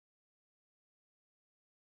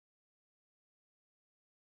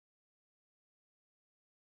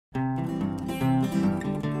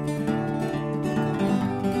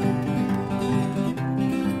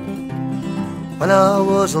When I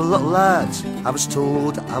was a little lad, I was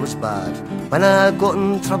told I was bad. When I got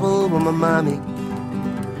in trouble with my mammy,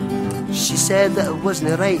 she said that it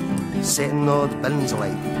wasn't right setting all the bins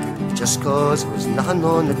alight, just cause there was nothing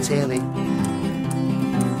on the telly.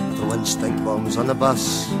 Throwing stink bombs on the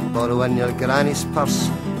bus, borrowing your granny's purse,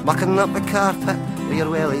 mucking up the carpet with your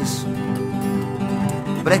wellies,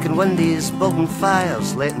 breaking windows, building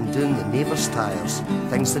fires, letting down the neighbours' tyres,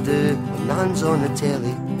 things to do when nothing's on the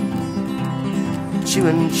telly.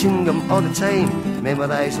 Chewing chewing gum all the time,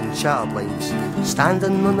 memorising chatter lines,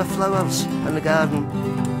 standing on the flowers in the garden,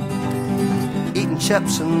 eating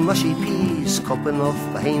chips and mushy peas, copping off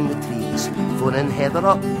behind the trees, phoning Heather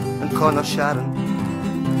up and Connor Sharon,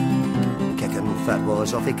 kicking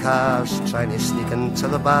footballs off the cars, trying to sneak into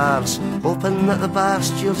the bars, hoping that the bar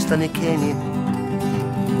stewards didn't ken you,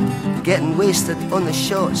 getting wasted on the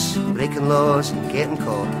shots, breaking laws and getting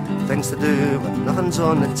caught, things to do when nothing's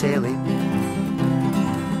on the telly.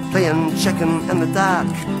 Playing chicken in the dark,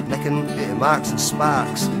 nicking beauty marks and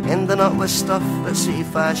sparks, ending up with stuff that's city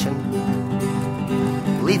fashion,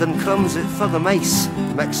 leaving crumbs out for the mice,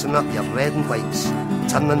 mixing up your red and whites,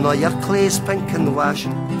 turning all your clays pink in the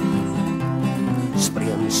washing,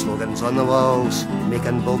 spraying slogans on the walls,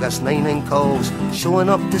 making bogus 99 calls, showing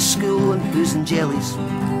up to school in booze and jellies,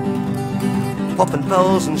 popping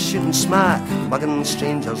pills and shooting smack, mugging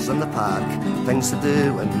strangers in the park, things to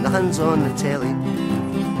do when nothing's on the telly.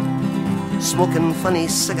 Smoking funny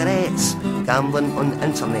cigarettes, gambling on the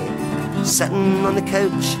internet, sitting on the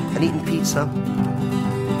couch and eating pizza,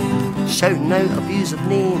 shouting out abusive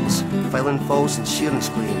names, filing false insurance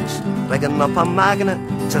claims, rigging up a magnet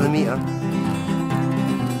to the meter,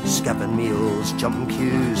 skipping meals, jumping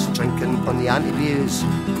queues, drinking on the anti-views,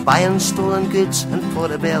 buying stolen goods in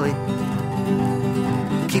Portobello,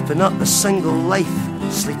 keeping up a single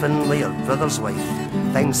life, sleeping like your brother's wife,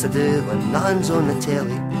 things to do when nothing's on the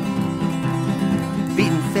telly.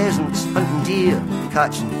 Beating pheasants, hunting deer,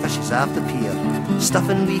 catching fishes after pier,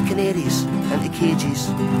 stuffing wee canaries into cages,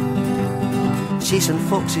 chasing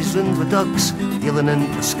foxes round with ducks, dealing in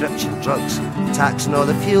prescription drugs, taxing all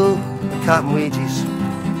the fuel and capping wages,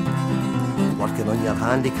 working on your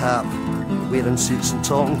handicap, wearing suits and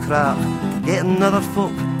talking crap, getting other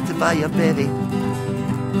folk to buy your bevy,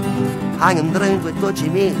 hanging around with dodgy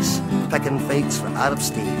mates, picking fights for Arab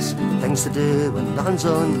states, things to do when nothing's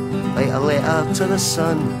on, like a letter to the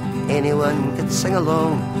sun, anyone could sing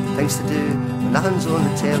along, things to do when nothing's on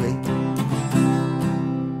the telly.